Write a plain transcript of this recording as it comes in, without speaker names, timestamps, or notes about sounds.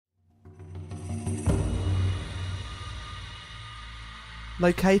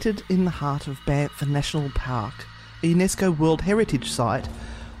Located in the heart of Banff National Park, a UNESCO World Heritage Site,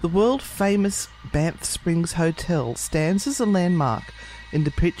 the world-famous Banff Springs Hotel stands as a landmark in the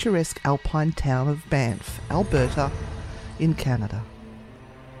picturesque alpine town of Banff, Alberta, in Canada.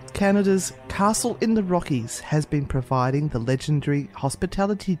 Canada's Castle in the Rockies has been providing the legendary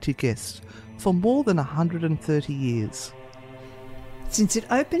hospitality to guests for more than 130 years. Since it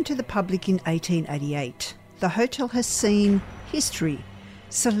opened to the public in 1888, the hotel has seen history,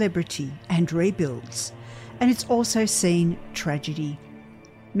 celebrity and rebuilds, and it's also seen tragedy.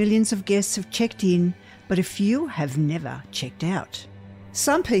 Millions of guests have checked in, but a few have never checked out.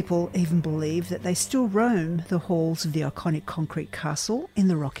 Some people even believe that they still roam the halls of the iconic concrete castle in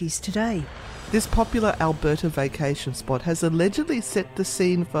the Rockies today. This popular Alberta vacation spot has allegedly set the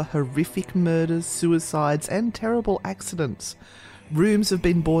scene for horrific murders, suicides and terrible accidents. Rooms have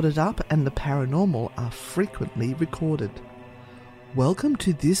been boarded up and the paranormal are frequently recorded. Welcome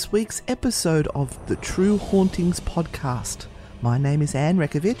to this week's episode of the True Hauntings podcast. My name is Anne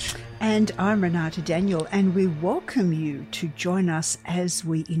Rekovich. And I'm Renata Daniel, and we welcome you to join us as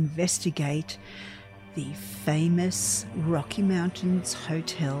we investigate the famous Rocky Mountains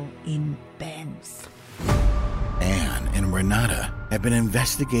Hotel in Banff. Anne and Renata have been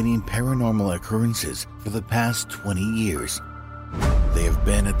investigating paranormal occurrences for the past 20 years. They have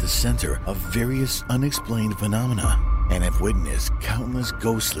been at the center of various unexplained phenomena and have witnessed countless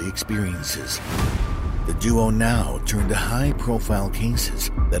ghostly experiences. The duo now turn to high-profile cases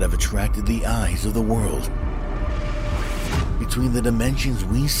that have attracted the eyes of the world. Between the dimensions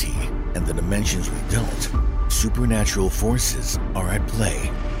we see and the dimensions we don't, supernatural forces are at play.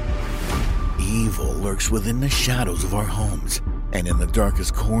 Evil lurks within the shadows of our homes and in the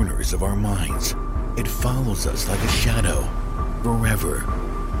darkest corners of our minds. It follows us like a shadow, forever.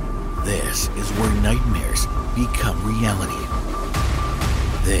 This is where nightmares become reality.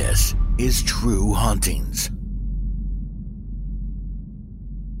 This is True Hauntings.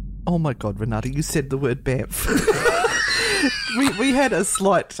 Oh my God, Renata, you said the word Banff. we had a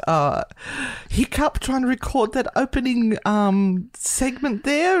slight hiccup trying to record that opening segment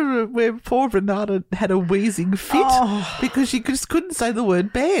there where poor Renata had a wheezing fit because she just couldn't say the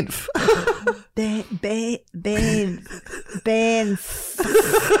word Banff. Banff.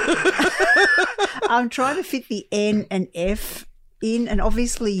 I'm trying to fit the N and F in, and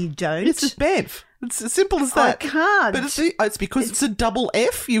obviously you don't. It's just Banff. It's as simple as that. I can't. But it's because it's a double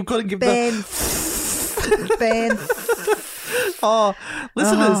F. You've got to give Banff. Banff. Oh,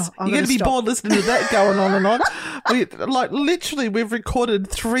 listeners, you're going to be stop. bored listening to that going on and on. We've recorded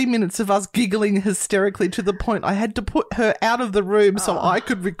 3 minutes of us giggling hysterically to the point I had to put her out of the room so I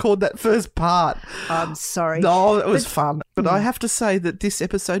could record that first part. I'm sorry. No, it was fun. But I have to say that this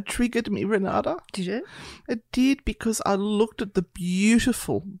episode triggered me, Renata. Did it? It did, because I looked at the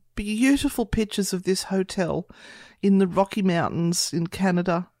beautiful, beautiful pictures of this hotel in the Rocky Mountains in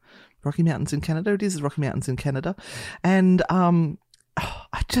Canada. Rocky Mountains in Canada. It is the Rocky Mountains in Canada. And my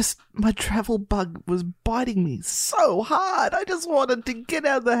travel bug was biting me so hard. I just wanted to get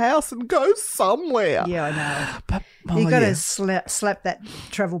out of the house and go somewhere. Yeah, I know. But you got to slap that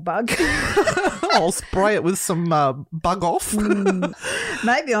travel bug. I'll spray it with some bug off.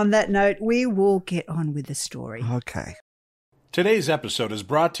 Maybe on that note, we will get on with the story. Okay. Today's episode is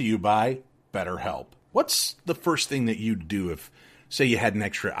brought to you by BetterHelp. What's the first thing that you'd do if, say, you had an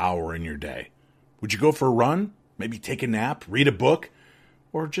extra hour in your day? Would you go for a run? Maybe take a nap, read a book,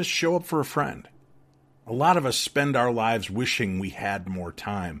 or just show up for a friend? A lot of us spend our lives wishing we had more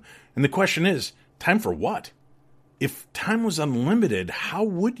time. And the question is, time for what? If time was unlimited, how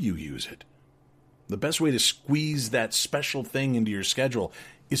would you use it? The best way to squeeze that special thing into your schedule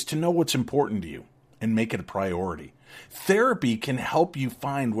is to know what's important to you and make it a priority. Therapy can help you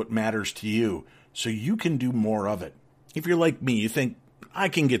find what matters to you so you can do more of it. If you're like me, you think, I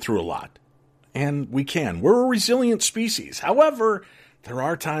can get through a lot. And we can. We're a resilient species. However, there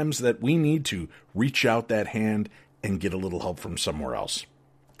are times that we need to reach out that hand and get a little help from somewhere else.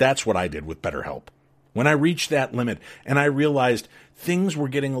 That's what I did with BetterHelp. When I reached that limit and I realized things were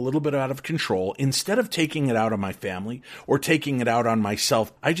getting a little bit out of control, instead of taking it out on my family or taking it out on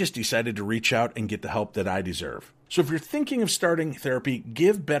myself, I just decided to reach out and get the help that I deserve. So if you're thinking of starting therapy,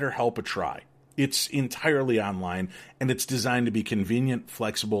 give BetterHelp a try. It's entirely online, and it's designed to be convenient,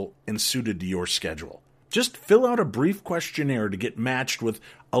 flexible, and suited to your schedule. Just fill out a brief questionnaire to get matched with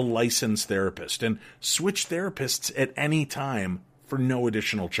a licensed therapist, and switch therapists at any time for no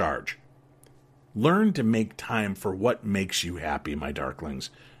additional charge. Learn to make time for what makes you happy, my darklings.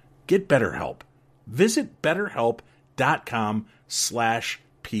 Get BetterHelp. Visit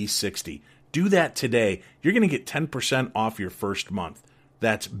BetterHelp.com/P60. Do that today. You're going to get 10% off your first month.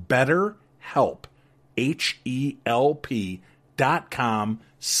 That's BetterHelp,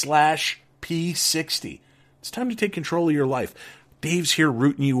 HELP.com/P60. It's time to take control of your life. Dave's here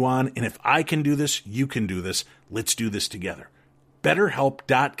rooting you on, and if I can do this, you can do this. Let's do this together.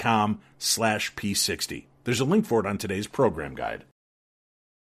 BetterHelp.com/P60. There's a link for it on today's program guide.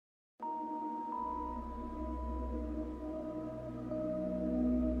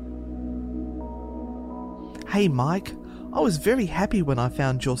 Hey Mike, I was very happy when I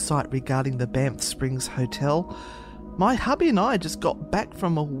found your site regarding the Banff Springs Hotel. My hubby and I just got back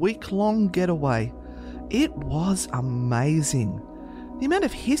from a week-long getaway. It was amazing. The amount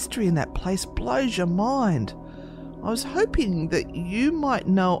of history in that place blows your mind. I was hoping that you might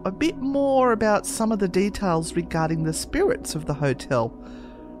know a bit more about some of the details regarding the spirits of the hotel.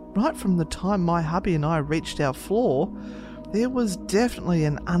 Right from the time my hubby and I reached our floor, there was definitely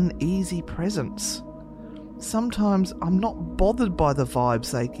an uneasy presence. Sometimes I'm not bothered by the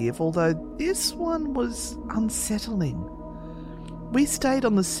vibes they give, although this one was unsettling. We stayed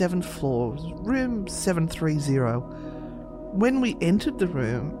on the 7th floor, room 730. When we entered the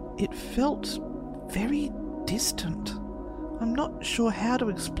room, it felt very distant. I'm not sure how to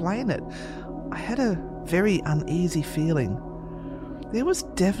explain it. I had a very uneasy feeling. There was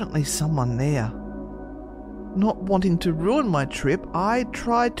definitely someone there. Not wanting to ruin my trip, I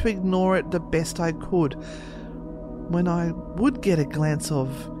tried to ignore it the best I could. When I would get a glance of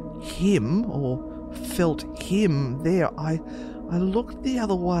him or felt him there, I looked the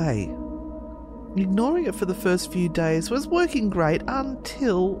other way. Ignoring it for the first few days was working great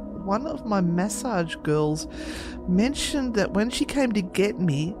until one of my massage girls mentioned that when she came to get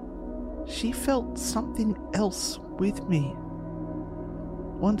me, she felt something else with me.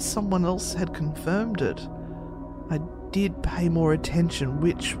 Once someone else had confirmed it, I did pay more attention,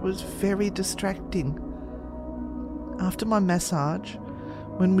 which was very distracting. After my massage,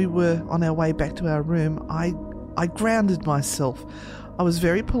 when we were on our way back to our room, I grounded myself. I was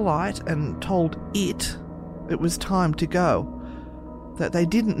very polite and told it was time to go, that they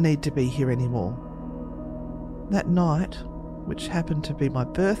didn't need to be here anymore. That night, which happened to be my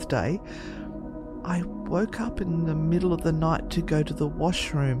birthday, I woke up in the middle of the night to go to the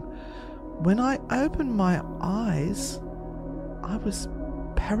washroom. When I opened my eyes, I was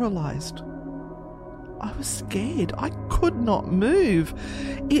paralyzed. I was scared. I could not move.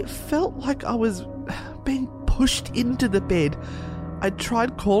 It felt like I was being pushed into the bed. I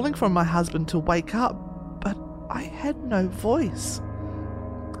tried calling for my husband to wake up, but I had no voice.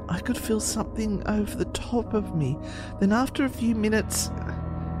 I could feel something over the top of me. Then after a few minutes,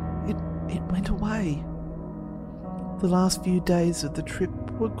 it went away. The last few days of the trip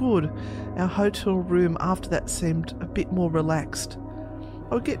were good. Our hotel room after that seemed a bit more relaxed.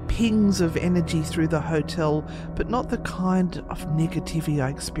 I would get pings of energy through the hotel, but not the kind of negativity I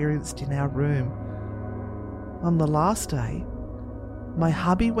experienced in our room. On the last day, my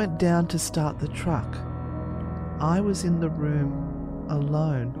hubby went down to start the truck. I was in the room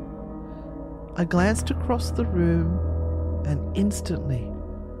alone. I glanced across the room and instantly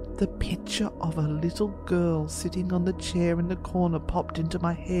the picture of a little girl sitting on the chair in the corner popped into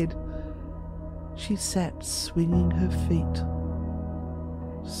my head. She sat swinging her feet.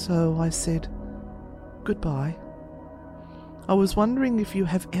 So I said, "Goodbye. I was wondering if you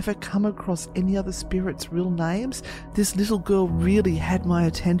have ever come across any other spirits' real names. This little girl really had my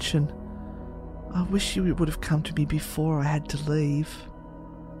attention. I wish you would have come to me before I had to leave.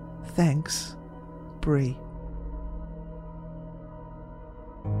 Thanks, Bree."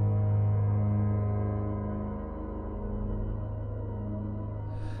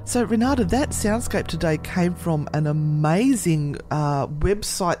 So, Renata, that soundscape today came from an amazing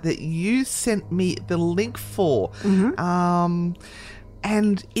website that you sent me the link for. Mm-hmm.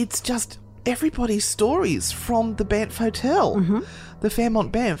 And it's just everybody's stories from the Banff Hotel, the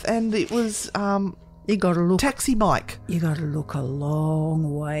Fairmont Banff. And it was you got to look. Taxi Mike. You got to look a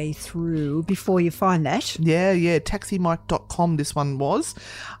long way through before you find that. Yeah, taximike.com this one was.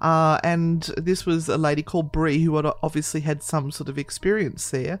 And this was a lady called Bree who had obviously had some sort of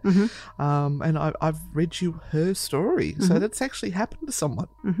experience there. Mm-hmm. And I've read you her story. Mm-hmm. So that's actually happened to someone.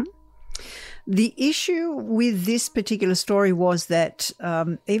 Mm-hmm. The issue with this particular story was that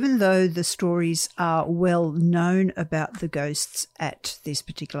even though the stories are well known about the ghosts at this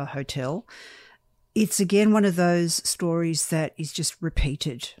particular hotel, it's again one of those stories that is just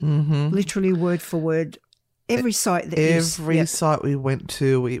repeated, literally word for word. Every site that site we went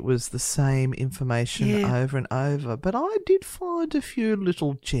to, it was the same information over and over. But I did find a few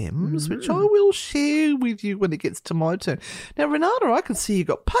little gems, which I will share with you when it gets to my turn. Now, Renata, I can see you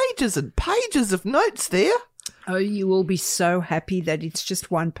got pages and pages of notes there. Oh, you will be so happy that it's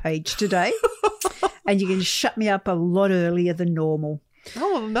just one page today. And you're going to shut me up a lot earlier than normal.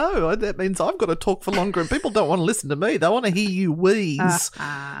 Oh, no. That means I've got to talk for longer and people don't want to listen to me. They want to hear you wheeze.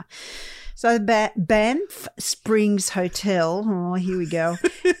 So Banff Springs Hotel, oh, here we go,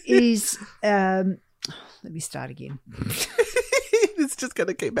 is, let me start again. It's just going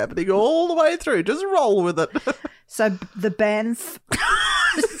to keep happening all the way through. Just roll with it. So the Banff...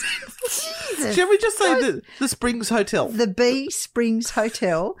 Shall we just say the Springs Hotel? The B Springs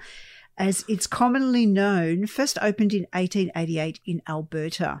Hotel, as it's commonly known, first opened in 1888 in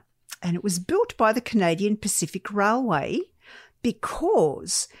Alberta, and it was built by the Canadian Pacific Railway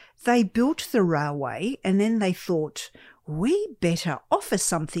because they built the railway and then they thought, we better offer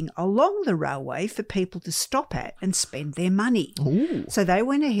something along the railway for people to stop at and spend their money. Ooh. So they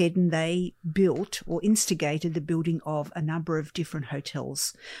went ahead and they built or instigated the building of a number of different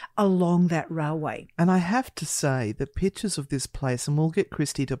hotels along that railway. And I have to say, the pictures of this place, and we'll get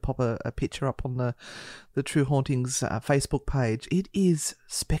Christy to pop a picture up on the True Hauntings Facebook page, it is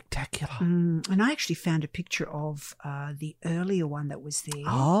spectacular. And I actually found a picture of the earlier one that was there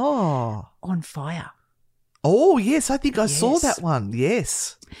on fire. Oh, yes, I think I saw Yes. that one,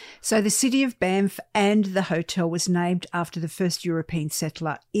 yes. So the city of Banff and the hotel was named after the first European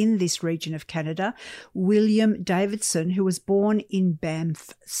settler in this region of Canada, William Davidson, who was born in Banff,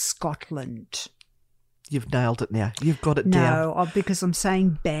 Scotland. You've nailed it now. You've got it down. No, because I'm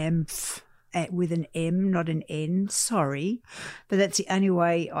saying Banff with an M, not an N. Sorry. But that's the only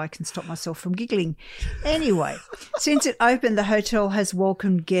way I can stop myself from giggling. Anyway, since it opened, the hotel has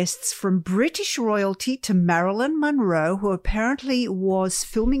welcomed guests from British royalty to Marilyn Monroe, who apparently was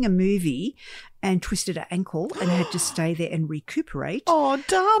filming a movie and twisted her ankle and had to stay there and recuperate. Oh,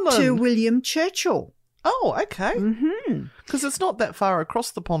 darling. To William Churchill. Oh, okay. Mm-hmm. Because it's not that far across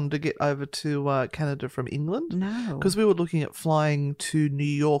the pond to get over to Canada from England. No. Because we were looking at flying to New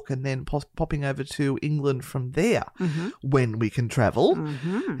York and then popping over to England from there when we can travel.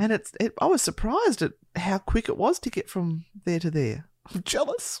 Mm-hmm. And I was surprised at how quick it was to get from there to there. I'm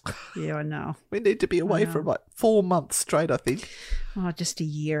jealous. Yeah, I know. We need to be away for like 4 months straight, I think. Oh, just a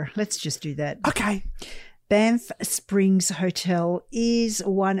year. Let's just do that. Okay. Banff Springs Hotel is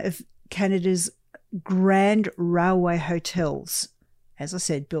one of Canada's Grand Railway hotels. As I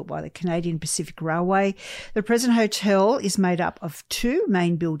said, built by the Canadian Pacific Railway. The present hotel is made up of 2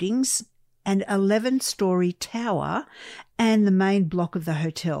 main buildings, an 11-storey tower, and the main block of the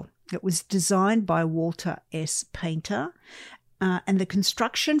hotel. It was designed by Walter S. Painter, and the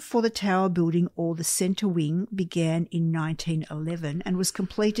construction for the tower building or the centre wing began in 1911 and was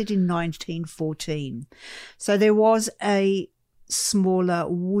completed in 1914. So there was a smaller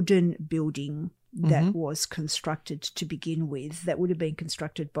wooden building that was constructed to begin with, that would have been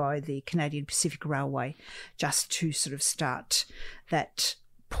constructed by the Canadian Pacific Railway just to sort of start that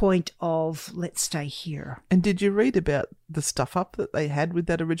point of let's stay here. And did you read about the stuff up that they had with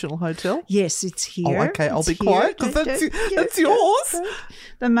that original hotel? Yes, it's here. Oh, okay, I'll It's be here. quiet because that's yours.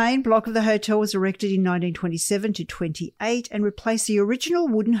 The main block of the hotel was erected in 1927 to 28 and replaced the original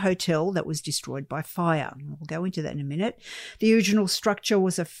wooden hotel that was destroyed by fire. We'll go into that in a minute. The original structure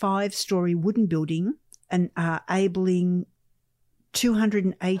was a 5-storey wooden building and enabling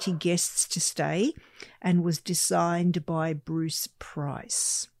 280 guests to stay and was designed by Bruce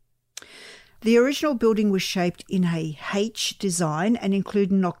Price. The original building was shaped in a H design and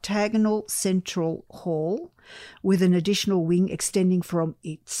included an octagonal central hall with an additional wing extending from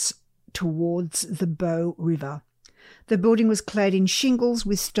its towards the Bow River. The building was clad in shingles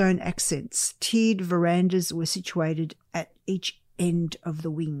with stone accents. Tiered verandas were situated at each end of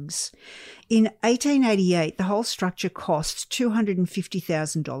the wings. In 1888, the whole structure cost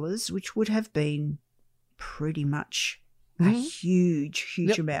 $250,000, which would have been pretty much a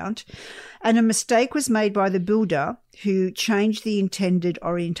huge amount. And a mistake was made by the builder, who changed the intended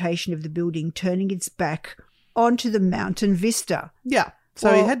orientation of the building, turning its back onto the mountain vista. Yeah.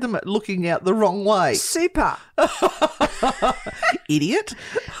 So he had them looking out the wrong way. Super. Idiot.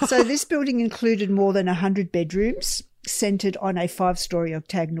 So this building included more than 100 bedrooms, centred on a 5-storey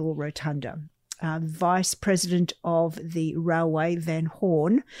octagonal rotunda. Vice President of the railway, Van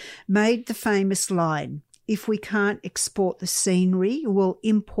Horn, made the famous line, "If we can't export the scenery, we'll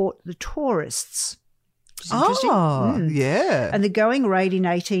import the tourists." Yeah. And the going rate in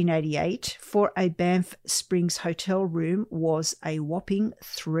 1888 for a Banff Springs hotel room was a whopping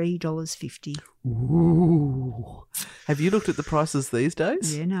 $3.50. Ooh. Have you looked at the prices these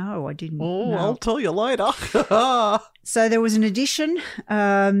days? Yeah, no, I didn't. Oh, no. I'll tell you later. So there was an addition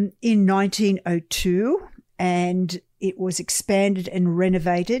in 1902, and It was expanded and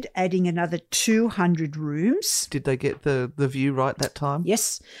renovated, adding another 200 rooms. Did they get the view right that time?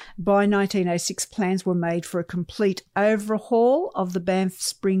 Yes. By 1906, plans were made for a complete overhaul of the Banff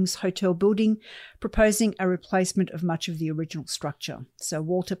Springs Hotel building, proposing a replacement of much of the original structure. So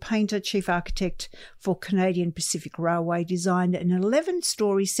Walter Painter, chief architect for Canadian Pacific Railway, designed an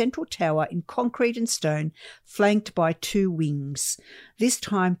 11-storey central tower in concrete and stone, flanked by 2 wings. This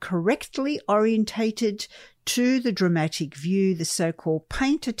time correctly orientated to the dramatic view. The so-called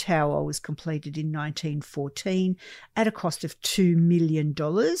Painter Tower was completed in 1914 at a cost of $2 million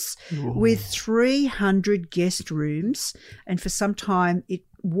with 300 guest rooms, and for some time it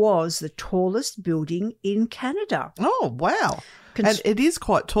was the tallest building in Canada. Oh, wow. And it is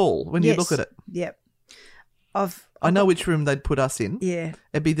quite tall when you look at it. Yep. I know which room they'd put us in. Yeah.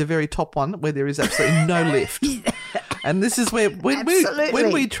 It'd be the very top one where there is absolutely no lift. And this is where, when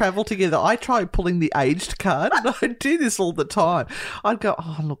we travel together, I try pulling the aged card, and I do this all the time. I'd go,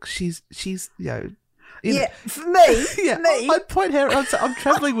 oh, look, she's for me. Yeah, me. I'd point her. I'm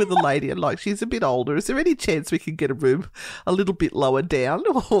travelling with a lady, and like she's a bit older. Is there any chance we can get a room a little bit lower down,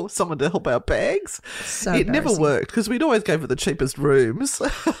 or someone to help our bags? So it never worked because we'd always go for the cheapest rooms.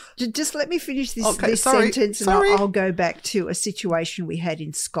 Just let me finish this sorry, sentence, and I'll go back to a situation we had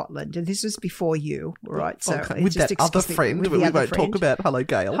in Scotland, and this was before you, right? So with that other friend, but we won't talk about. Hello,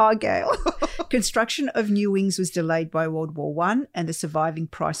 Gail. Hi, Gail. Construction of new wings was delayed by World War I, and the surviving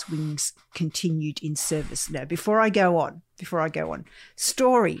Price wings continued in service. Now, before I go on,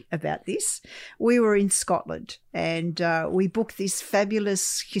 story about this. We were in Scotland, and we booked this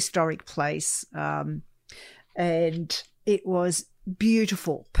fabulous historic place, and it was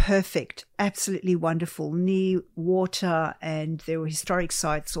beautiful, perfect, absolutely wonderful, near water, and there were historic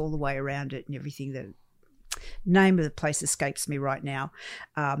sites all the way around it and everything. The name of the place escapes me right now.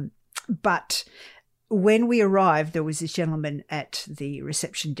 But when we arrived, there was this gentleman at the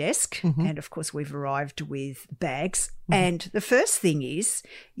reception desk, and of course we've arrived with bags. And the first thing is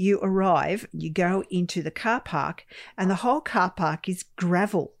you arrive, you go into the car park, and the whole car park is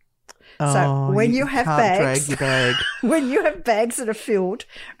gravel. So when you have bags, drag your bag. when you have bags that are filled,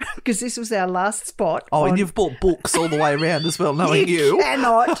 because this was our last spot. And you've bought books all the way around as well, knowing you.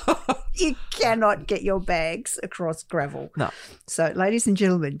 You cannot get your bags across gravel. No. So, ladies and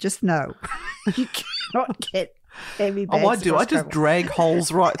gentlemen, just know you cannot get heavy bags. Oh, I do. I just drag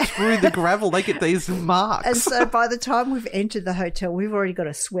holes right through the gravel. They get these marks. And so by the time we've entered the hotel, we've already got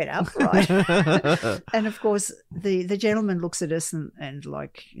a sweat up, right? And of course, the gentleman looks at us and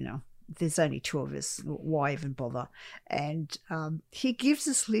like, you know, there's only 2 of us. Why even bother? And he gives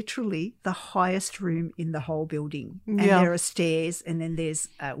us literally the highest room in the whole building. And there are stairs, and then there's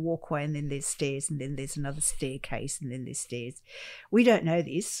a walkway, and then there's stairs, and then there's another staircase, and then there's stairs. We don't know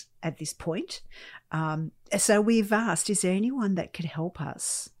this at this point. So we've asked, is there anyone that could help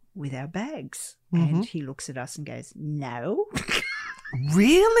us with our bags? And he looks at us and goes, no.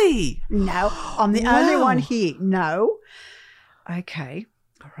 Really? No. I'm the only one here. No. Okay.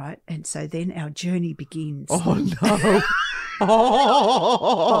 All right. And so then our journey begins. Oh, no.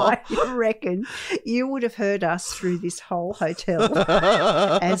 I reckon you would have heard us through this whole hotel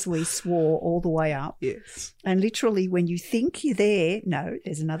as we swore all the way up. Yes. And literally when you think you're there, no,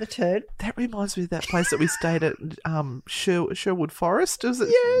 there's another turn. That reminds me of that place that we stayed at, Sherwood Forest, is it?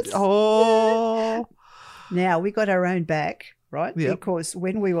 Yes. Oh. Now, we got our own back. Right? Yep. Because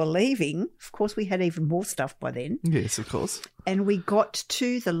when we were leaving, of course, we had even more stuff by then. Yes, of course. And we got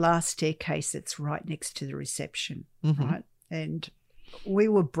to the last staircase that's right next to the reception, right? And we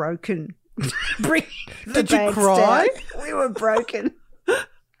were broken. Did you cry? Down. We were broken.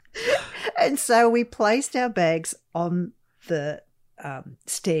 And so we placed our bags on the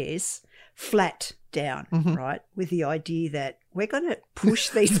stairs, flat down, right, with the idea that we're going to push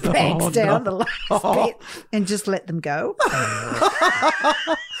these bags down the last bit and just let them go.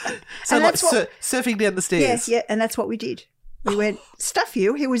 So like surfing down the stairs. Yeah, and that's what we did. We went, stuff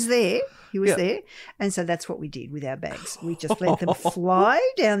you. He was there. There. And so that's what we did with our bags. We just let them fly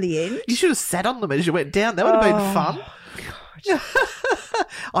down the end. You should have sat on them as you went down. That would have been fun.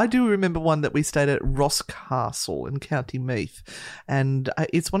 I do remember one that we stayed at Ross Castle in County Meath, and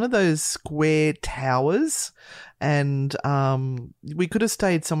it's one of those square towers, and we could have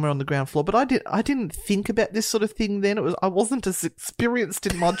stayed somewhere on the ground floor, but I didn't think about this sort of thing then. I wasn't as experienced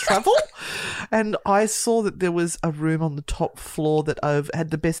in my travel, and I saw that there was a room on the top floor that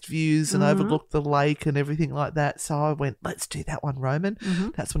had the best views and overlooked the lake and everything like that. So I went, let's do that one, Roman.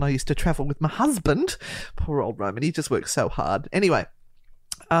 That's when I used to travel with my husband. Poor old Roman, he just works so hard. Anyway,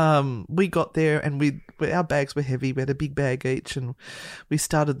 we got there and our bags were heavy. We had a big bag each, and we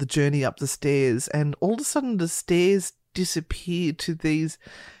started the journey up the stairs. And all of a sudden, the stairs disappeared to these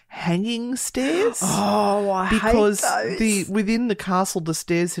hanging stairs. Oh, I because hate those. within the castle the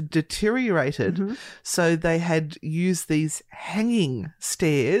stairs had deteriorated, so they had used these hanging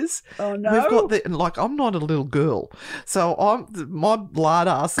stairs. Oh no! We've got I'm not a little girl, so my lard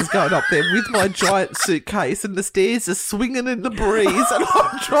ass is going up there with my giant suitcase, and the stairs are swinging in the breeze, and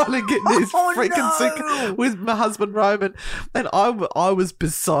I'm trying to get this freaking suitcase with my husband Roman, and I was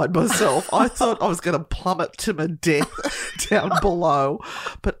beside myself. I thought I was going to plummet to my death down below,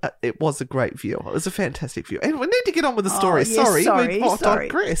 but it was a great view. It was a fantastic view. And we need to get on with the story. Yes, sorry. sorry.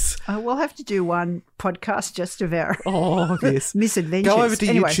 Digress. We'll have to do one podcast just of our yes. misadventures. Go over to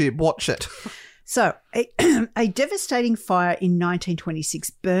YouTube. Watch it. So, a devastating fire in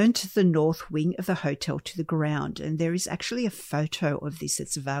 1926 burnt the north wing of the hotel to the ground. And there is actually a photo of this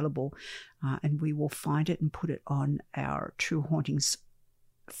that's available. And we will find it and put it on our True Hauntings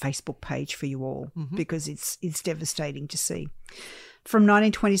Facebook page for you all, because it's devastating to see. From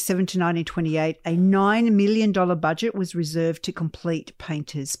 1927 to 1928, a $9 million budget was reserved to complete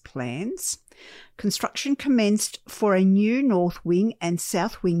painters' plans. Construction commenced for a new north wing and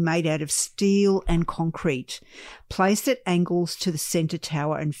south wing made out of steel and concrete, placed at angles to the centre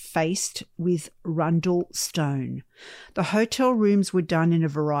tower and faced with Rundle stone. The hotel rooms were done in a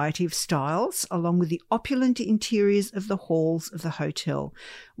variety of styles, along with the opulent interiors of the halls of the hotel,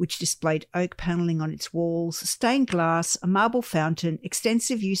 which displayed oak panelling on its walls, stained glass, a marble fountain,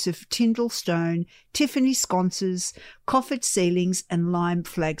 extensive use of Tyndall stone, Tiffany sconces, coffered ceilings, and lime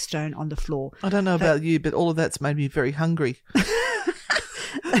flagstone on the floor. I don't know about you, but all of that's made me very hungry.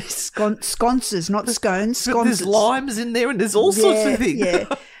 Sconces, not scones. Sconces. But there's limes in there, and there's all sorts of things. Yeah,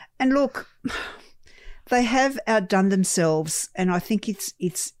 and look, they have outdone themselves, and I think it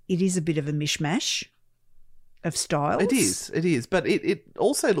is a bit of a mishmash of styles. It is, but it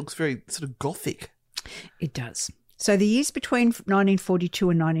also looks very sort of gothic. It does. So the years between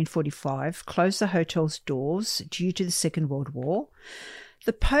 1942 and 1945 closed the hotel's doors due to the Second World War.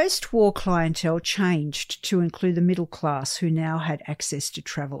 The post-war clientele changed to include the middle class, who now had access to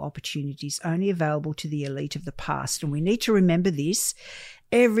travel opportunities only available to the elite of the past. And we need to remember this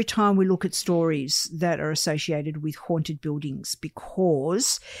every time we look at stories that are associated with haunted buildings,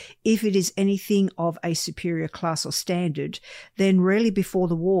 because if it is anything of a superior class or standard, then really before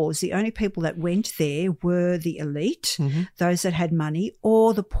the wars, the only people that went there were the elite, those that had money,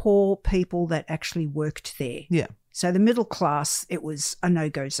 or the poor people that actually worked there. Yeah. So the middle class, it was a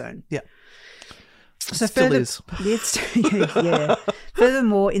no-go zone. Yeah. So still is. Yeah.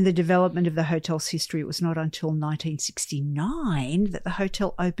 Furthermore, in the development of the hotel's history, it was not until 1969 that the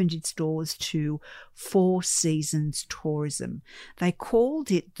hotel opened its doors to Four Seasons tourism. They called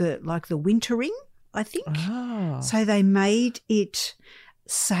it the wintering, I think. Oh. So they made it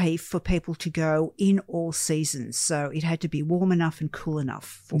safe for people to go in all seasons. So it had to be warm enough and cool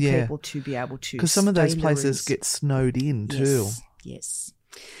enough for people to be able to. Because some of those places get snowed in too. Yes.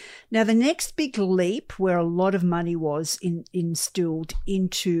 Now, the next big leap where a lot of money was instilled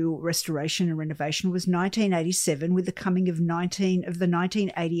into restoration and renovation was 1987, with the coming of the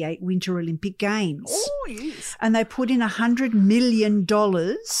 1988 Winter Olympic Games. Oh, yes. And they put in $100 million.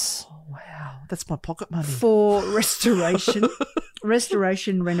 Oh, wow. That's my pocket money. For restoration.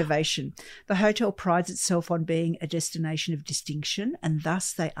 Restoration, renovation. The hotel prides itself on being a destination of distinction, and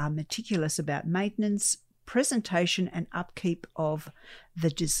thus they are meticulous about maintenance, presentation and upkeep of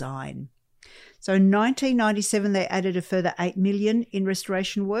the design. So in 1997, they added a further $8 million in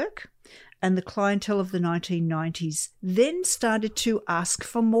restoration work, and the clientele of the 1990s then started to ask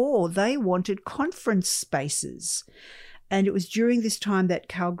for more. They wanted conference spaces. And it was during this time that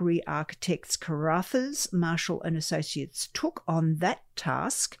Calgary architects Carruthers, Marshall and Associates took on that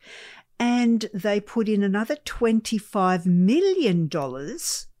task, and they put in another $25 million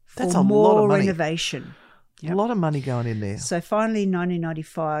for more renovation. Yep. A lot of money going in there. So finally, in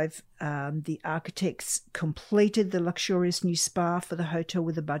 1995, the architects completed the luxurious new spa for the hotel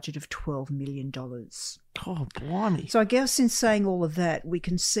with a budget of $12 million. Oh, blimey. So I guess in saying all of that, we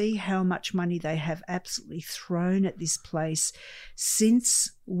can see how much money they have absolutely thrown at this place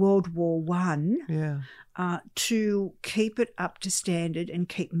since World War I. Yeah. To keep it up to standard and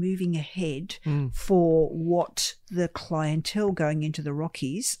keep moving ahead for what the clientele going into the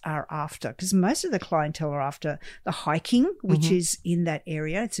Rockies are after. Because most of the clientele are after the hiking, which is in that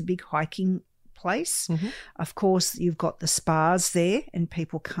area. It's a big hiking place. Of course, you've got the spas there, and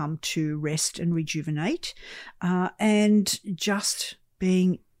people come to rest and rejuvenate. And just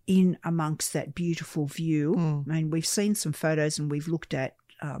being in amongst that beautiful view. I mean, we've seen some photos and we've looked at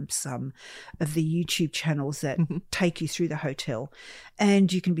some of the YouTube channels that take you through the hotel,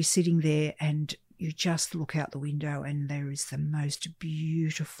 and you can be sitting there and you just look out the window and there is the most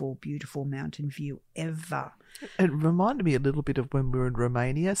beautiful, beautiful mountain view ever. It reminded me a little bit of when we were in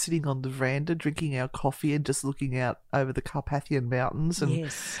Romania, sitting on the veranda, drinking our coffee and just looking out over the Carpathian Mountains and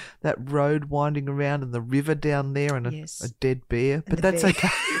that road winding around and the river down there and a dead bear. But that's okay.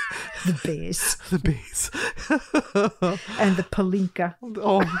 The bears. The bears. And the Palinka.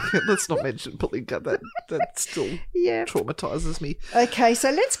 Oh, let's not mention Palinka. That still traumatises me. Okay,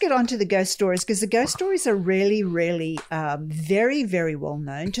 so let's get on to the ghost stories, because the ghost stories are really, really very, very well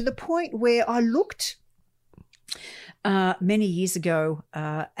known, to the point where I looked many years ago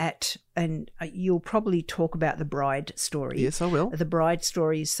and you'll probably talk about the Bride story. Yes, I will. The Bride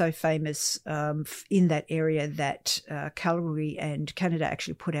story is so famous in that area that Calgary and Canada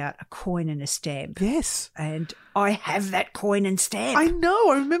actually put out a coin and a stamp. Yes. And I have that coin and stamp. I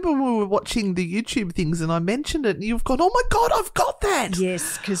know. I remember when we were watching the YouTube things and I mentioned it and you've gone, oh my God, I've got that.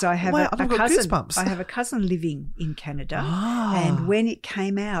 Yes, because I have a cousin. Goosebumps. I have a cousin living in Canada. And when it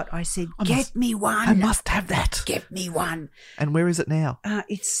came out, I said, get me one. I must have that. Get me one. And where is it now?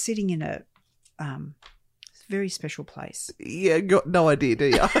 It's sitting in a very special place. Yeah, got no idea, do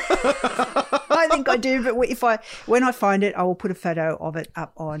you? I think I do, but when I find it, I will put a photo of it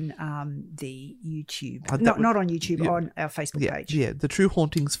up on the YouTube. Not on YouTube, on our Facebook page. Yeah, the True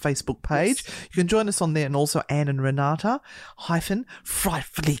Hauntings Facebook page. Yes. You can join us on there, and also Anne and Renata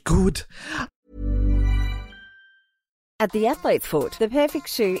 -frightfully good. At the Athlete's Foot, the perfect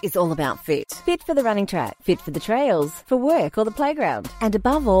shoe is all about fit. Fit for the running track, fit for the trails, for work or the playground, and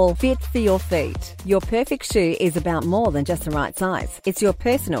above all, fit for your feet. Your perfect shoe is about more than just the right size. It's your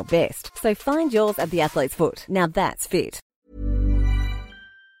personal best. So find yours at the Athlete's Foot. Now that's fit.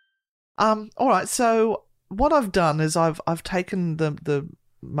 All right, so what I've done is I've taken the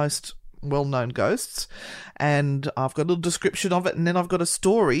most well-known ghosts and I've got a little description of it, and then I've got a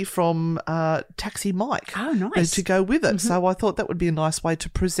story from Taxi Mike to go with it. So I thought that would be a nice way to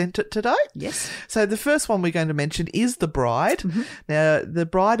present it today. Yes. So the first one we're going to mention is the Bride. Now, the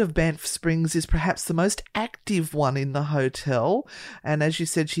Bride of Banff Springs is perhaps the most active one in the hotel, and as you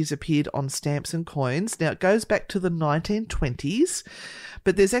said, she's appeared on stamps and coins. Now, it goes back to the 1920s,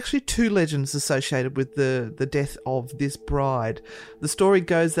 but there's actually two legends associated with the death of this bride. The story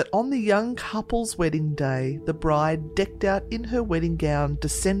goes that on the young couple's wedding day, the bride, decked out in her wedding gown,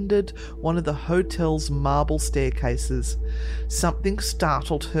 descended one of the hotel's marble staircases. Something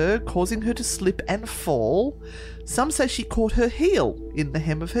startled her, causing her to slip and fall. Some say she caught her heel in the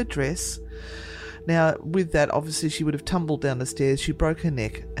hem of her dress. Now, with that, obviously she would have tumbled down the stairs, she broke her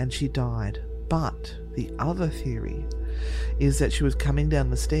neck, and she died. But the other theory is that she was coming down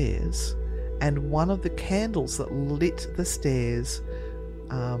the stairs and one of the candles that lit the stairs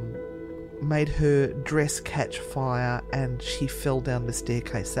made her dress catch fire and she fell down the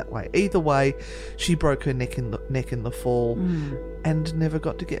staircase that way. Either way, she broke her neck in the fall and never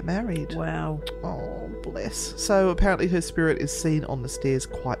got to get married. Wow. Oh, bless. So apparently her spirit is seen on the stairs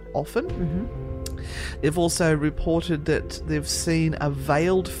quite often. They've also reported that they've seen a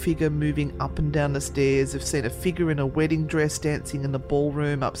veiled figure moving up and down the stairs. They've seen a figure in a wedding dress dancing in the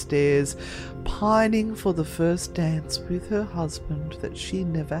ballroom upstairs, pining for the first dance with her husband that she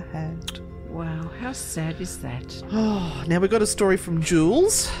never had. Wow, how sad is that? Oh, now we've got a story from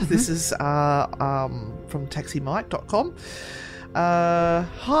Jules. This is from taximike.com.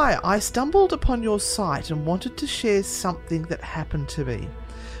 Hi, I stumbled upon your site and wanted to share something that happened to me.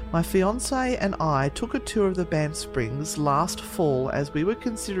 My fiancé and I took a tour of the Banff Springs last fall as we were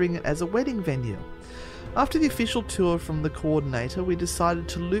considering it as a wedding venue. After the official tour from the coordinator, we decided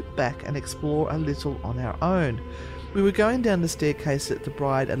to loop back and explore a little on our own. We were going down the staircase that the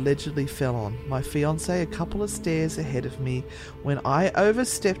bride allegedly fell on, my fiancé a couple of stairs ahead of me, when I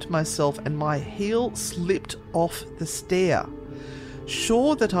overstepped myself and my heel slipped off the stair.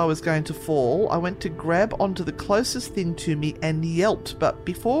 Sure that I was going to fall, I went to grab onto the closest thing to me and yelped, but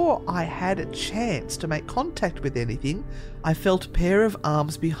before I had a chance to make contact with anything, I felt a pair of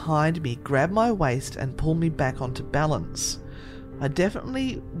arms behind me grab my waist and pull me back onto balance. I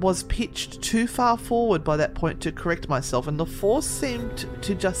definitely was pitched too far forward by that point to correct myself, and the force seemed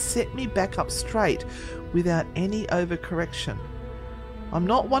to just set me back up straight without any overcorrection. I'm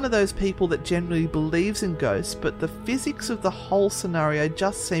not one of those people that generally believes in ghosts, but the physics of the whole scenario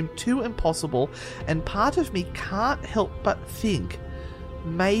just seemed too impossible, and part of me can't help but think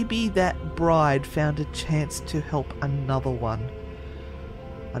maybe that bride found a chance to help another one.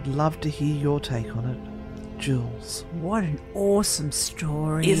 I'd love to hear your take on it. Jules. What an awesome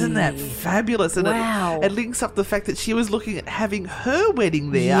story. Isn't that fabulous? And wow. It links up the fact that she was looking at having her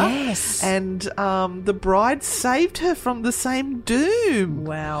wedding there. Yes. And the bride saved her from the same doom.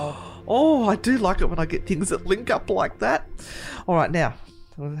 Wow. Oh, I do like it when I get things that link up like that. All right, now,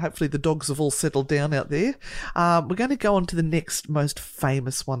 hopefully the dogs have all settled down out there. We're going to go on to the next most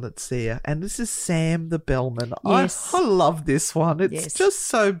famous one that's there, and this is Sam the Bellman. Yes. I love this one. It's just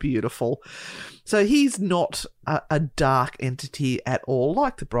so beautiful. So he's not a dark entity at all,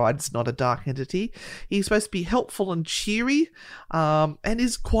 like the bride's not a dark entity. He's supposed to be helpful and cheery, and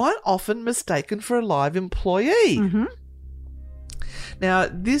is quite often mistaken for a live employee. Mm-hmm. Now,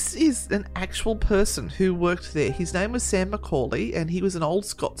 this is an actual person who worked there. His name was Sam Macaulay, and he was an old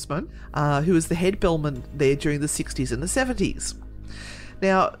Scotsman who was the head bellman there during the 60s and the 70s.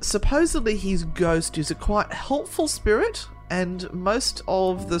 Now, supposedly his ghost is a quite helpful spirit, and most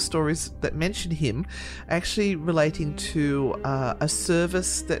of the stories that mention him actually relating to a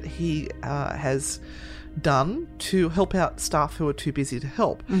service that he has done to help out staff who are too busy to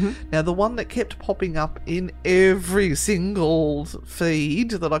help. Mm-hmm. Now, the one that kept popping up in every single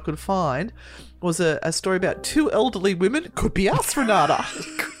feed that I could find was a story about two elderly women. Could be us, Renata.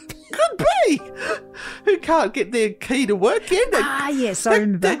 Could be. Who can't get their key to work yet. Yes, I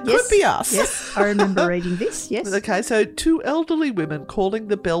remember. That could be us. Yes, I remember reading this, yes. Okay, so two elderly women calling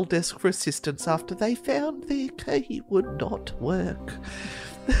the bell desk for assistance after they found their key would not work.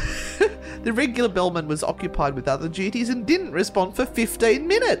 The regular bellman was occupied with other duties and didn't respond for 15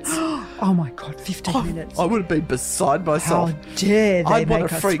 minutes. Oh my God, 15 minutes. I would have been beside myself. How dare they I'd want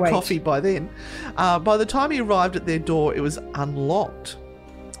make a us free wait. coffee by then. By the time he arrived at their door, it was unlocked.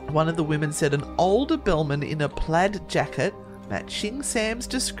 One of the women said an older bellman in a plaid jacket, matching Sam's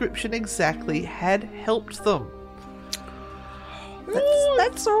description exactly, had helped them.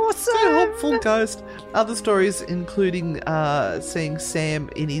 That's awesome. A helpful ghost. Other stories including seeing Sam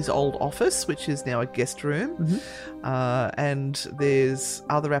in his old office, which is now a guest room. Mm-hmm. And there's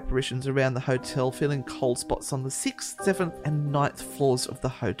other apparitions around the hotel, feeling cold spots on the 6th, 7th and 9th floors of the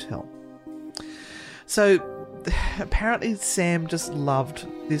hotel. So apparently Sam just loved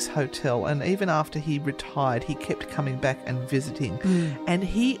this hotel, and even after he retired, he kept coming back and visiting. And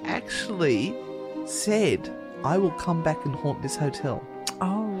he actually said, I will come back and haunt this hotel.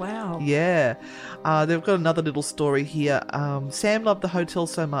 Oh, wow. Yeah. They've got another little story here. Sam loved the hotel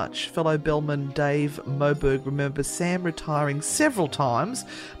so much. Fellow bellman Dave Moberg remembers Sam retiring several times,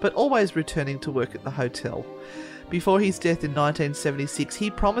 but always returning to work at the hotel. Before his death in 1976, he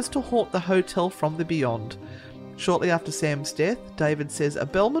promised to haunt the hotel from the beyond. Shortly after Sam's death, David says a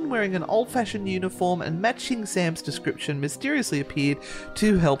bellman wearing an old-fashioned uniform and matching Sam's description mysteriously appeared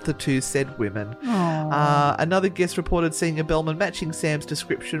to help the two said women. Another guest reported seeing a bellman matching Sam's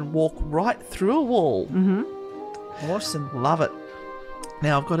description walk right through a wall. Mm-hmm. Awesome. Love it.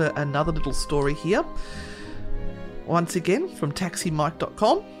 Now, I've got another little story here. Once again, from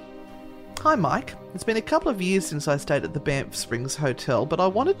taximike.com. Hi Mike, it's been a couple of years since I stayed at the Banff Springs Hotel, but I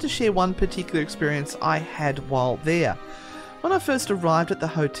wanted to share one particular experience I had while there. When I first arrived at the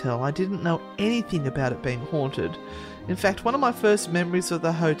hotel, I didn't know anything about it being haunted. In fact, one of my first memories of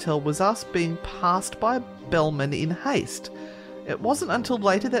the hotel was us being passed by a bellman in haste. It wasn't until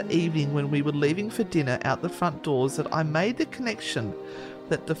later that evening when we were leaving for dinner out the front doors that I made the connection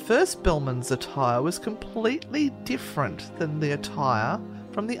that the first bellman's attire was completely different than the attire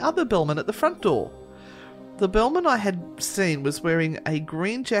from the other bellman at the front door. The bellman I had seen was wearing a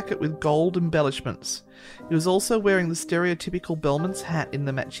green jacket with gold embellishments. He was also wearing the stereotypical bellman's hat in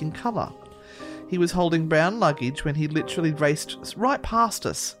the matching colour. He was holding brown luggage when he literally raced right past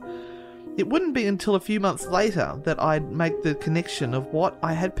us. It wouldn't be until a few months later that I'd make the connection of what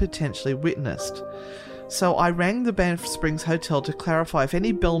I had potentially witnessed. So I rang the Banff Springs Hotel to clarify if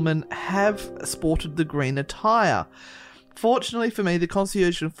any bellmen have sported the green attire. Fortunately for me, the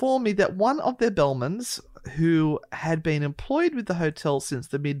concierge informed me that one of their bellmans, who had been employed with the hotel since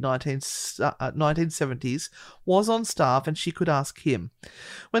the mid-1970s, was on staff and she could ask him.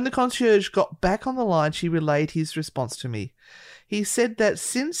 When the concierge got back on the line, she relayed his response to me. He said that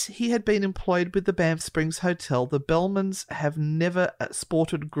since he had been employed with the Banff Springs Hotel, the bellmans have never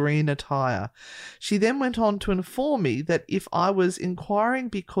sported green attire. She then went on to inform me that if I was inquiring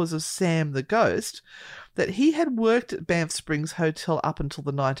because of Sam the ghost, that he had worked at Banff Springs Hotel up until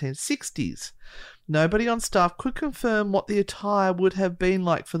the 1960s. Nobody on staff could confirm what the attire would have been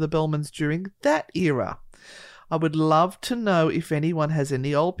like for the bellmans during that era. I would love to know if anyone has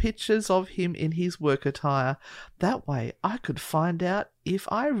any old pictures of him in his work attire. That way I could find out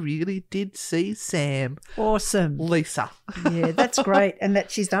if I really did see Sam. Awesome. Lisa. Yeah, that's great. And that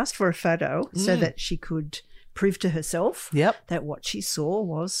she's asked for a photo so that she could prove to herself Yep. that what she saw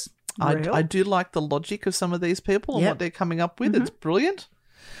was real. I do like the logic of some of these people and what they're coming up with. It's brilliant.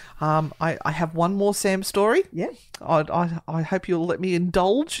 I have one more Sam story. Yeah. I hope you'll let me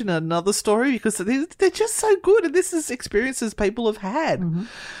indulge in another story because they're just so good, and this is experiences people have had.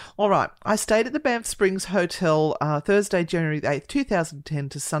 All right. I stayed at the Banff Springs Hotel Thursday, January the 8th, 2010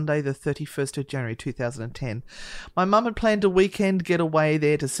 to Sunday the 31st of January 2010. My mum had planned a weekend getaway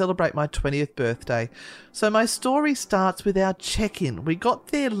there to celebrate my 20th birthday. So my story starts with our check-in. We got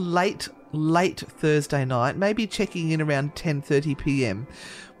there late Thursday night, maybe checking in around 10:30 p.m.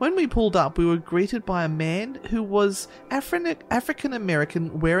 When we pulled up, we were greeted by a man who was African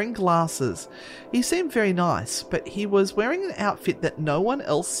American wearing glasses. He seemed very nice, but he was wearing an outfit that no one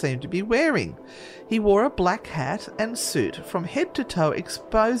else seemed to be wearing. He wore a black hat and suit from head to toe,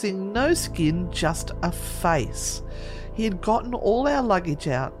 exposing no skin, just a face. He had gotten all our luggage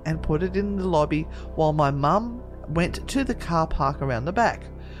out and put it in the lobby while my mum went to the car park around the back.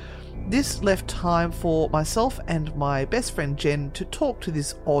 This left time for myself and my best friend Jen to talk to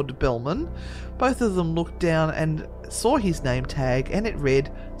this odd bellman. Both of them looked down and saw his name tag, and it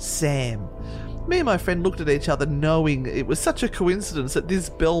read Sam. Me and my friend looked at each other, knowing it was such a coincidence that this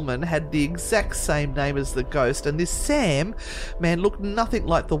bellman had the exact same name as the ghost, and this Sam man looked nothing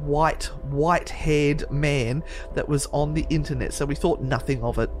like the white-haired man that was on the internet, so we thought nothing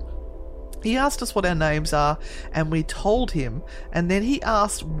of it. He asked us what our names are, and we told him, and then he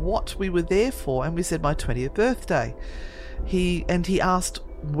asked what we were there for, and we said my 20th birthday. He asked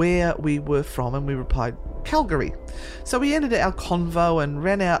where we were from, and we replied, Calgary. So we ended our convo and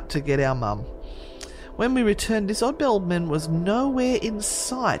ran out to get our mum. When we returned, this odd bellman was nowhere in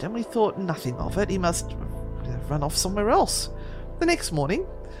sight, and we thought nothing of it. He must run off somewhere else. The next morning,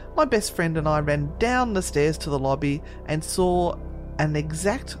 my best friend and I ran down the stairs to the lobby and saw an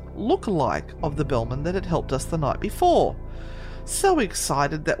exact look-alike of the bellman that had helped us the night before. So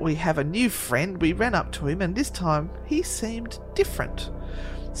excited that we have a new friend, we ran up to him, and this time he seemed different.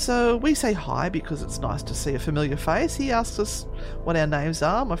 So we say hi because it's nice to see a familiar face. He asks us what our names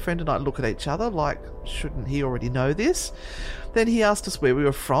are. My friend and I look at each other like, shouldn't he already know this? Then he asked us where we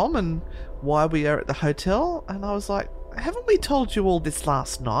were from and why we are at the hotel, and I was like, haven't we told you all this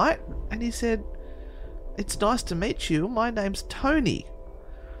last night? And he said, it's nice to meet you. My name's Tony.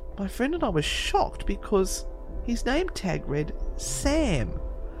 My friend and I were shocked because his name tag read Sam.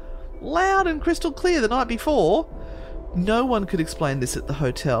 Loud and crystal clear the night before. No one could explain this at the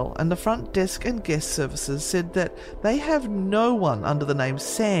hotel, and the front desk and guest services said that they have no one under the name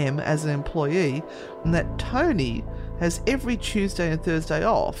Sam as an employee, and that Tony has every Tuesday and Thursday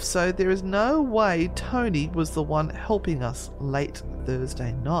off, so there is no way Tony was the one helping us late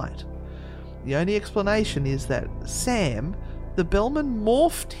Thursday night. The only explanation is that Sam, the bellman,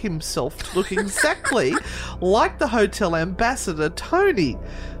 morphed himself to look exactly like the hotel ambassador, Tony.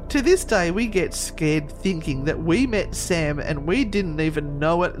 To this day, we get scared thinking that we met Sam and we didn't even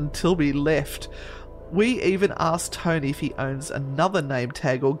know it until we left. We even asked Tony if he owns another name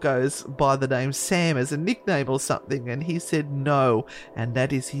tag or goes by the name Sam as a nickname or something, and he said no, and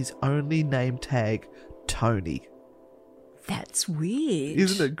that is his only name tag, Tony. That's weird.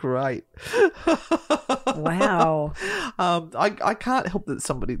 Isn't it great? Wow. I can't help that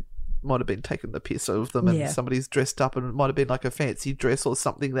somebody might have been taking the piss of them, and somebody's dressed up, and it might have been like a fancy dress or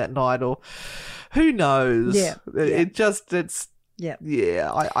something that night, or who knows. I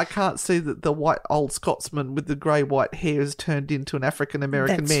can't see that the white old Scotsman with the grey white hair has turned into an African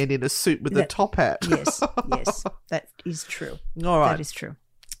American man in a suit with a top hat. Yes, that is true. All right. That is true.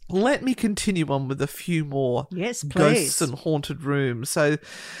 Let me continue on with a few more ghosts and haunted rooms. So,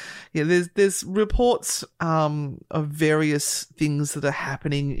 there's reports of various things that are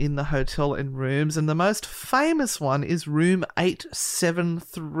happening in the hotel and rooms, and the most famous one is room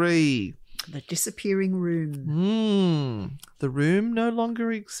 873. The disappearing room. The room no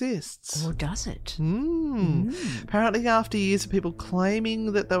longer exists. Or does it? Apparently, after years of people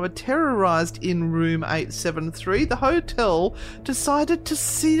claiming that they were terrorised in room 873, the hotel decided to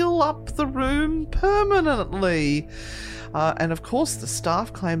seal up the room permanently. And of course, the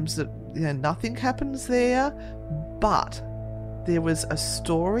staff claims that nothing happens there, but there was a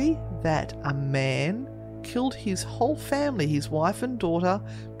story that a man killed his whole family, his wife and daughter,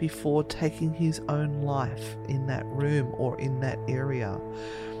 before taking his own life in that room or in that area.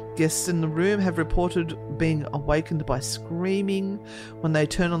 Guests in the room have reported being awakened by screaming. When they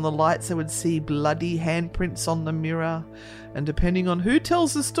turn on the lights, they would see bloody handprints on the mirror. And depending on who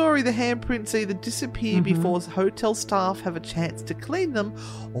tells the story, the handprints either disappear before hotel staff have a chance to clean them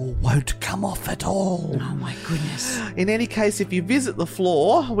or won't come off at all. Oh, my goodness. In any case, if you visit the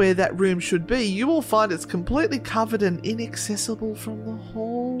floor where that room should be, you will find it's completely covered and inaccessible from the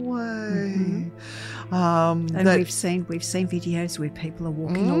hallway. And we've seen videos where people are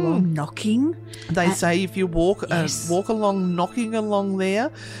walking along, knocking. They say if you walk Yes. along, knocking along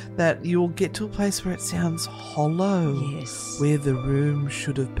there, that you'll get to a place where it sounds hollow, Yes. where the room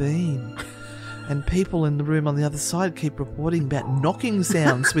should have been. And people in the room on the other side keep reporting about knocking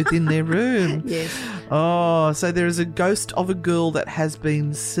sounds within their room. Yes. Oh, so there is a ghost of a girl that has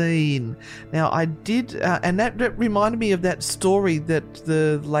been seen. Now, I did, and that reminded me of that story that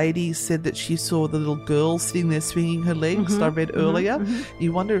the lady said that she saw the little girl sitting there swinging her legs that I read earlier.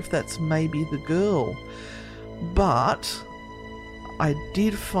 You wonder if that's maybe the girl. But I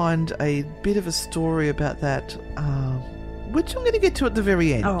did find a bit of a story about that, which I'm going to get to at the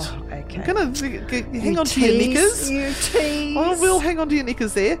very end. Oh, okay. I'm going to hang on to your knickers. You tease. I will hang on to your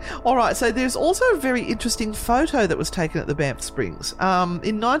knickers there. All right, so there's also a very interesting photo that was taken at the Banff Springs.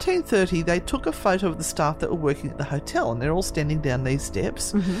 In 1930, they took a photo of the staff that were working at the hotel, and they're all standing down these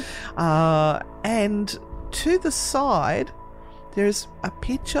steps. And to the side, there's a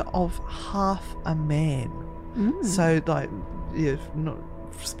picture of half a man. So, like, not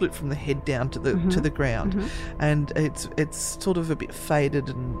split from the head down to the ground, and it's sort of a bit faded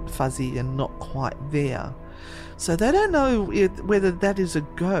and fuzzy and not quite there. So they don't know whether that is a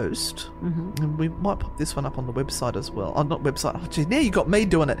ghost, and we might pop this one up on the website as well. Oh, not website. Oh, gee, now you got me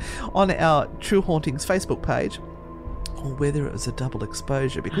doing it on our True Hauntings Facebook page, or whether it was a double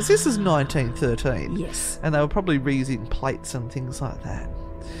exposure, because this is 1913. Yes. And they were probably reusing plates and things like that.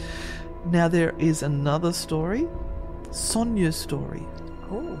 Now there is another story, Sonia's story.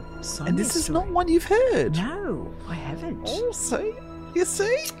 Oh, And this is not one you've heard. No, I haven't. Oh, see? You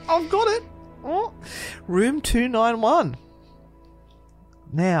see? I've got it. Oh. Room 291.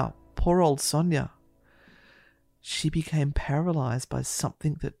 Now, poor old Sonia. She became paralysed by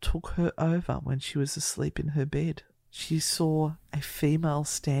something that took her over when she was asleep in her bed. She saw a female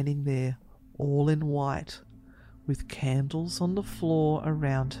standing there, all in white, with candles on the floor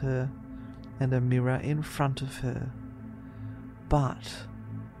around her and a mirror in front of her. But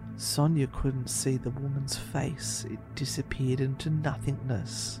Sonia couldn't see the woman's face. It disappeared into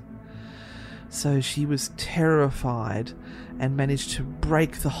nothingness. So she was terrified and managed to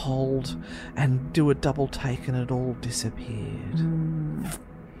break the hold and do a double take, and it all disappeared.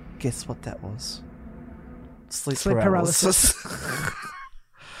 Guess what that was? Sleep paralysis.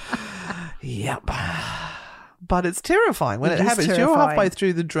 Yep. But it's terrifying when it happens. Terrifying. You're halfway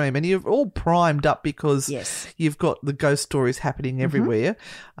through the dream and you're all primed up because you've got the ghost stories happening everywhere.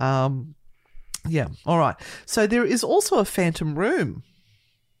 Yeah, all right. So there is also a phantom room.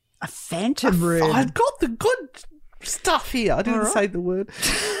 A phantom room? I've got the good stuff here. I didn't say the word.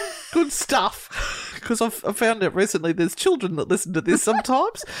 Good stuff. Because I found out recently there's children that listen to this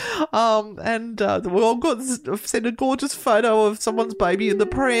sometimes. I've sent a gorgeous photo of someone's baby in the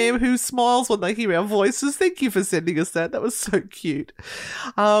pram who smiles when they hear our voices. Thank you for sending us that. That was so cute.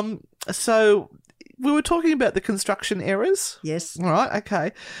 So we were talking about the construction errors. Yes. All right,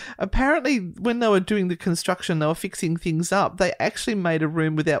 okay. Apparently, when they were doing the construction, they were fixing things up. They actually made a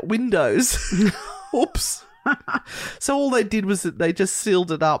room without windows. Oops. So all they did was that they just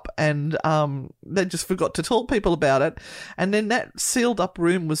sealed it up, and they just forgot to tell people about it. And then that sealed up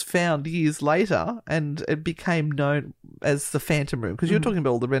room was found years later, and it became known as the Phantom Room, because you're talking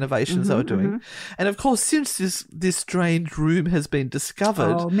about all the renovations they were doing. And of course, since this strange room has been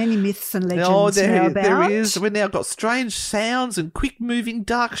discovered, many myths and legends now about. There is. We've now got strange sounds and quick-moving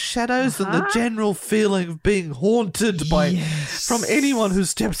dark shadows and the general feeling of being haunted from anyone who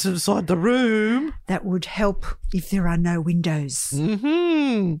steps inside the room. That would help if there are no windows.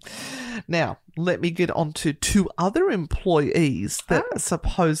 Now, let me get on to two other employees that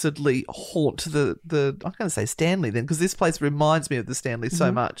supposedly haunt the I'm going to say Stanley then, because this place reminds me of the Stanley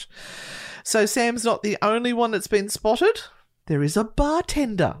so much. So Sam's not the only one that's been spotted. There is a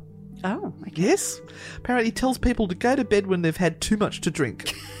bartender. Oh, okay. Yes. Apparently he tells people to go to bed when they've had too much to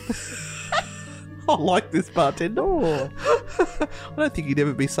drink. I like this bartender. I don't think he'd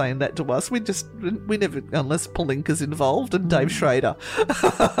ever be saying that to us. We never, unless Palinka's involved and Dave Schrader.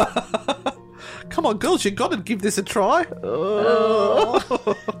 Come on, girls, you got to give this a try. Do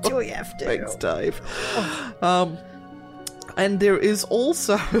we have to? Thanks, Dave. And there is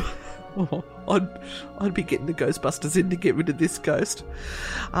also... I'd be getting the Ghostbusters in to get rid of this ghost.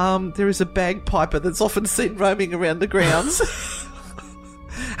 There is a bagpiper that's often seen roaming around the grounds.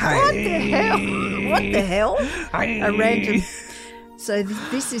 What the hell? What the hell? A random... So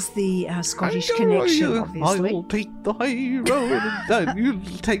this is the Scottish connection, obviously. I will take the high road. No, you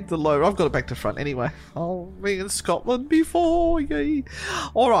take the low. I've got it back to front anyway. I'll be in Scotland before you.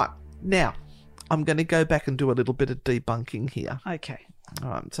 All right. Now, I'm going to go back and do a little bit of debunking here. Okay. All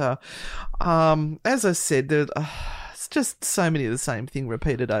right. So, as I said, it's just so many of the same thing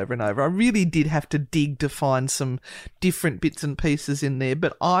repeated over and over. I really did have to dig to find some different bits and pieces in there,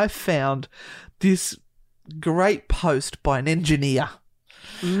 but I found this great post by an engineer.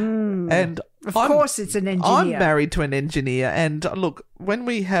 And of course it's an engineer. I'm married to an engineer, and look, when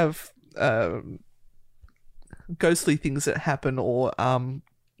we have ghostly things that happen or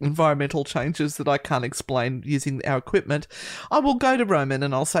environmental changes that I can't explain using our equipment, I will go to Roman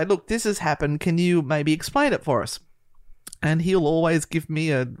and I'll say, look, this has happened, can you maybe explain it for us? And he'll always give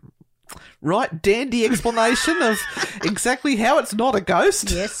me a right dandy explanation of exactly how it's not a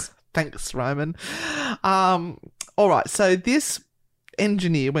ghost. Yes. Thanks, Roman. All right, so this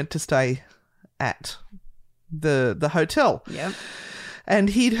engineer went to stay at the hotel. Yeah. And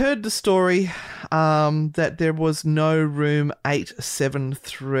he'd heard the story that there was no room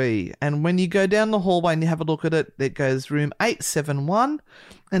 873. And when you go down the hallway and you have a look at it, it goes room 871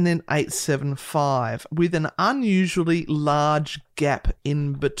 and then 875 with an unusually large gap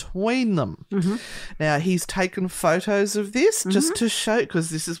in between them. Mm-hmm. Now, he's taken photos of this just to show, because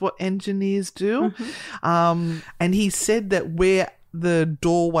this is what engineers do. Mm-hmm. And he said that where the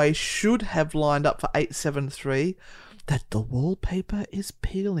doorway should have lined up for 873, that the wallpaper is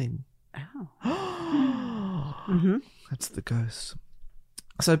peeling. Oh. Mm-hmm. That's the ghost.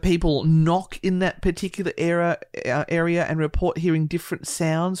 So people knock in that particular area and report hearing different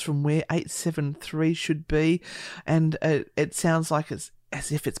sounds from where 873 should be, and it sounds like it's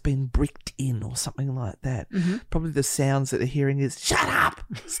as if it's been bricked in or something like that. Mm-hmm. Probably the sounds that they're hearing is, shut up,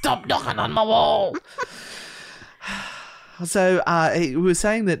 stop knocking on my wall. So he was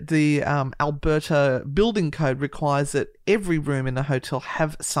saying that the Alberta building code requires that every room in a hotel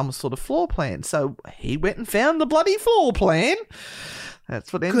have some sort of floor plan. So he went and found the bloody floor plan.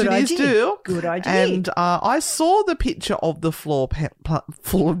 That's what engineers do. Good idea. And I saw the picture of the floor pan.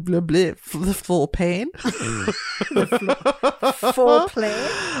 Floor plan. Floor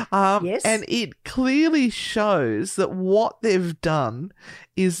plan. Yes. And it clearly shows that what they've done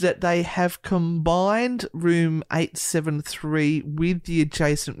is that they have combined room 873 with the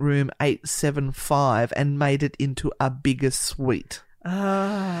adjacent room 875 and made it into a bigger suite.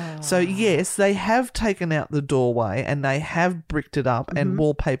 Oh. So, yes, they have taken out the doorway and they have bricked it up and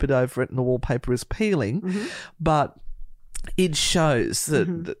wallpapered over it, and the wallpaper is peeling, but it shows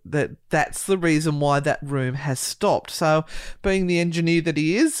that that's the reason why that room has stopped. So, being the engineer that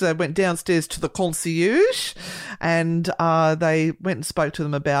he is, went downstairs to the concierge and they went and spoke to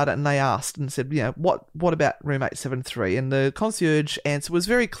them about it, and they asked and said, you know, what about room 873? And the concierge answer was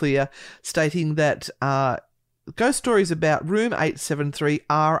very clear, stating that ghost stories about room 873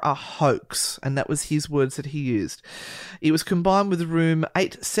 are a hoax, and that was his words that he used. It was combined with room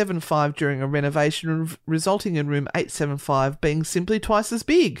 875 during a renovation, resulting in room 875 being simply twice as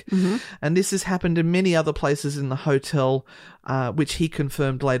big. Mm-hmm. And this has happened in many other places in the hotel, which he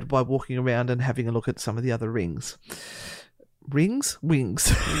confirmed later by walking around and having a look at some of the other rings. Rings?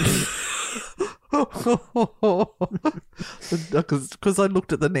 Wings. Because I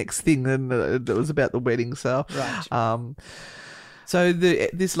looked at the next thing and it was about the wedding, so right. So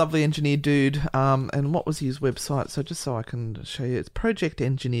this lovely engineer dude, and what was his website? So just so I can show you, it's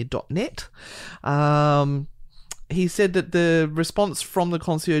projectengineer.net. He said that the response from the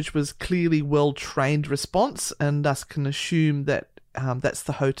concierge was clearly well-trained response, and thus can assume that that's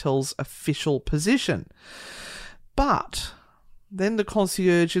the hotel's official position. But then the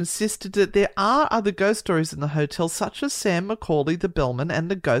concierge insisted that there are other ghost stories in the hotel, such as Sam Macaulay, the bellman, and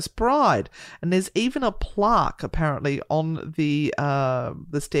the ghost bride. And there's even a plaque, apparently, on the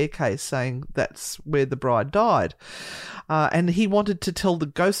staircase saying that's where the bride died. And he wanted to tell the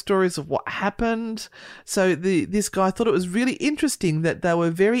ghost stories of what happened. So this guy thought it was really interesting that they were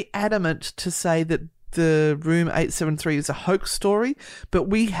very adamant to say that the room 873 is a hoax story, but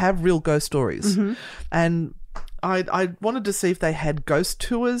we have real ghost stories. Mm-hmm. And I wanted to see if they had ghost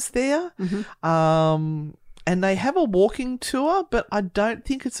tours there. Mm-hmm. And they have a walking tour, but I don't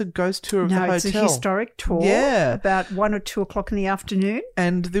think it's a ghost tour of the hotel. No, it's a historic tour. Yeah. About 1 or 2 o'clock in the afternoon.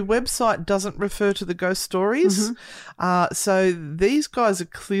 And the website doesn't refer to the ghost stories. Mm-hmm. So these guys are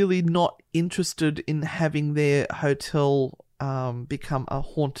clearly not interested in having their hotel become a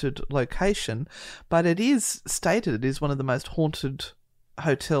haunted location. But it is stated it is one of the most haunted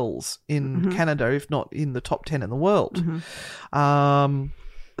hotels in Canada, if not in the top 10 in the world. Mm-hmm.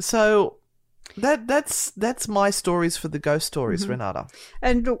 So that's my stories for the ghost stories, Renata.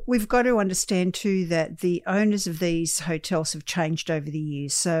 And we've got to understand too that the owners of these hotels have changed over the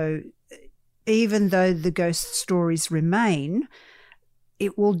years. So even though the ghost stories remain,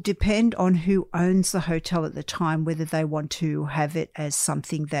 it will depend on who owns the hotel at the time, whether they want to have it as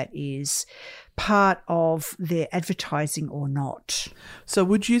something that is part of their advertising or not. So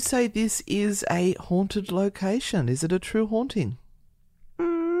would you say this is a haunted location? Is it a true haunting?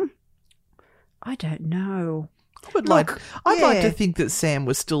 I don't know. I'd like to think that Sam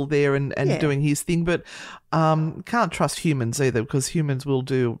was still there and doing his thing, but can't trust humans either, because humans will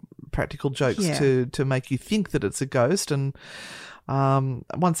do practical jokes to make you think that it's a ghost. And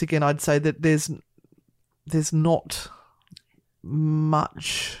once again, I'd say that there's not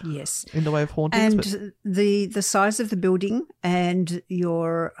much in the way of hauntings. And the size of the building and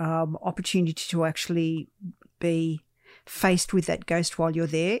your opportunity to actually be faced with that ghost while you're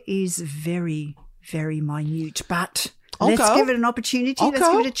there is very, very minute. But let's give it an opportunity. Let's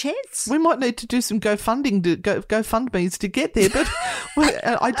give it a chance. We might need to do some GoFundMes to get there. But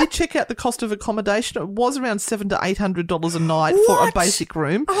I did check out the cost of accommodation. It was around $700 to $800 a night for a basic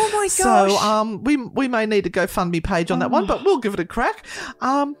room. Oh my gosh! So we may need a GoFundMe page on that one, but we'll give it a crack.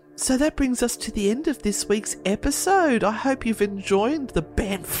 So that brings us to the end of this week's episode. I hope you've enjoyed the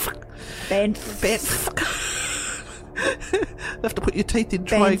Banff. You have to put your teeth in,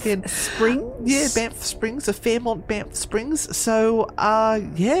 try again. Springs? Yeah, Banff Springs, the Fairmont Banff Springs. So,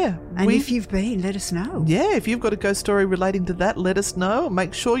 And if you've been, let us know. Yeah, if you've got a ghost story relating to that, let us know.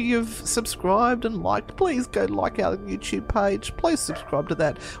 Make sure you've subscribed and liked. Please go like our YouTube page. Please subscribe to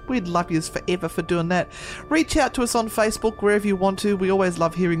that. We'd love you forever for doing that. Reach out to us on Facebook, wherever you want to. We always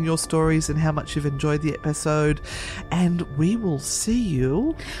love hearing your stories and how much you've enjoyed the episode. And we will see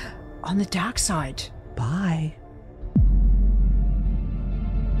you on the dark side. Bye.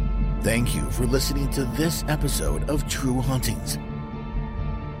 Thank you for listening to this episode of True Hauntings.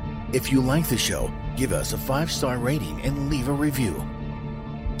 If you like the show, give us a 5-star rating and leave a review.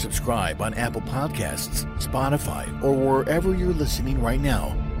 Subscribe on Apple Podcasts, Spotify, or wherever you're listening right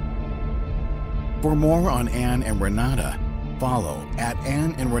now. For more on Anne and Renata, follow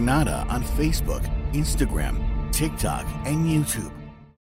 @Anne and Renata on Facebook, Instagram, TikTok, and YouTube.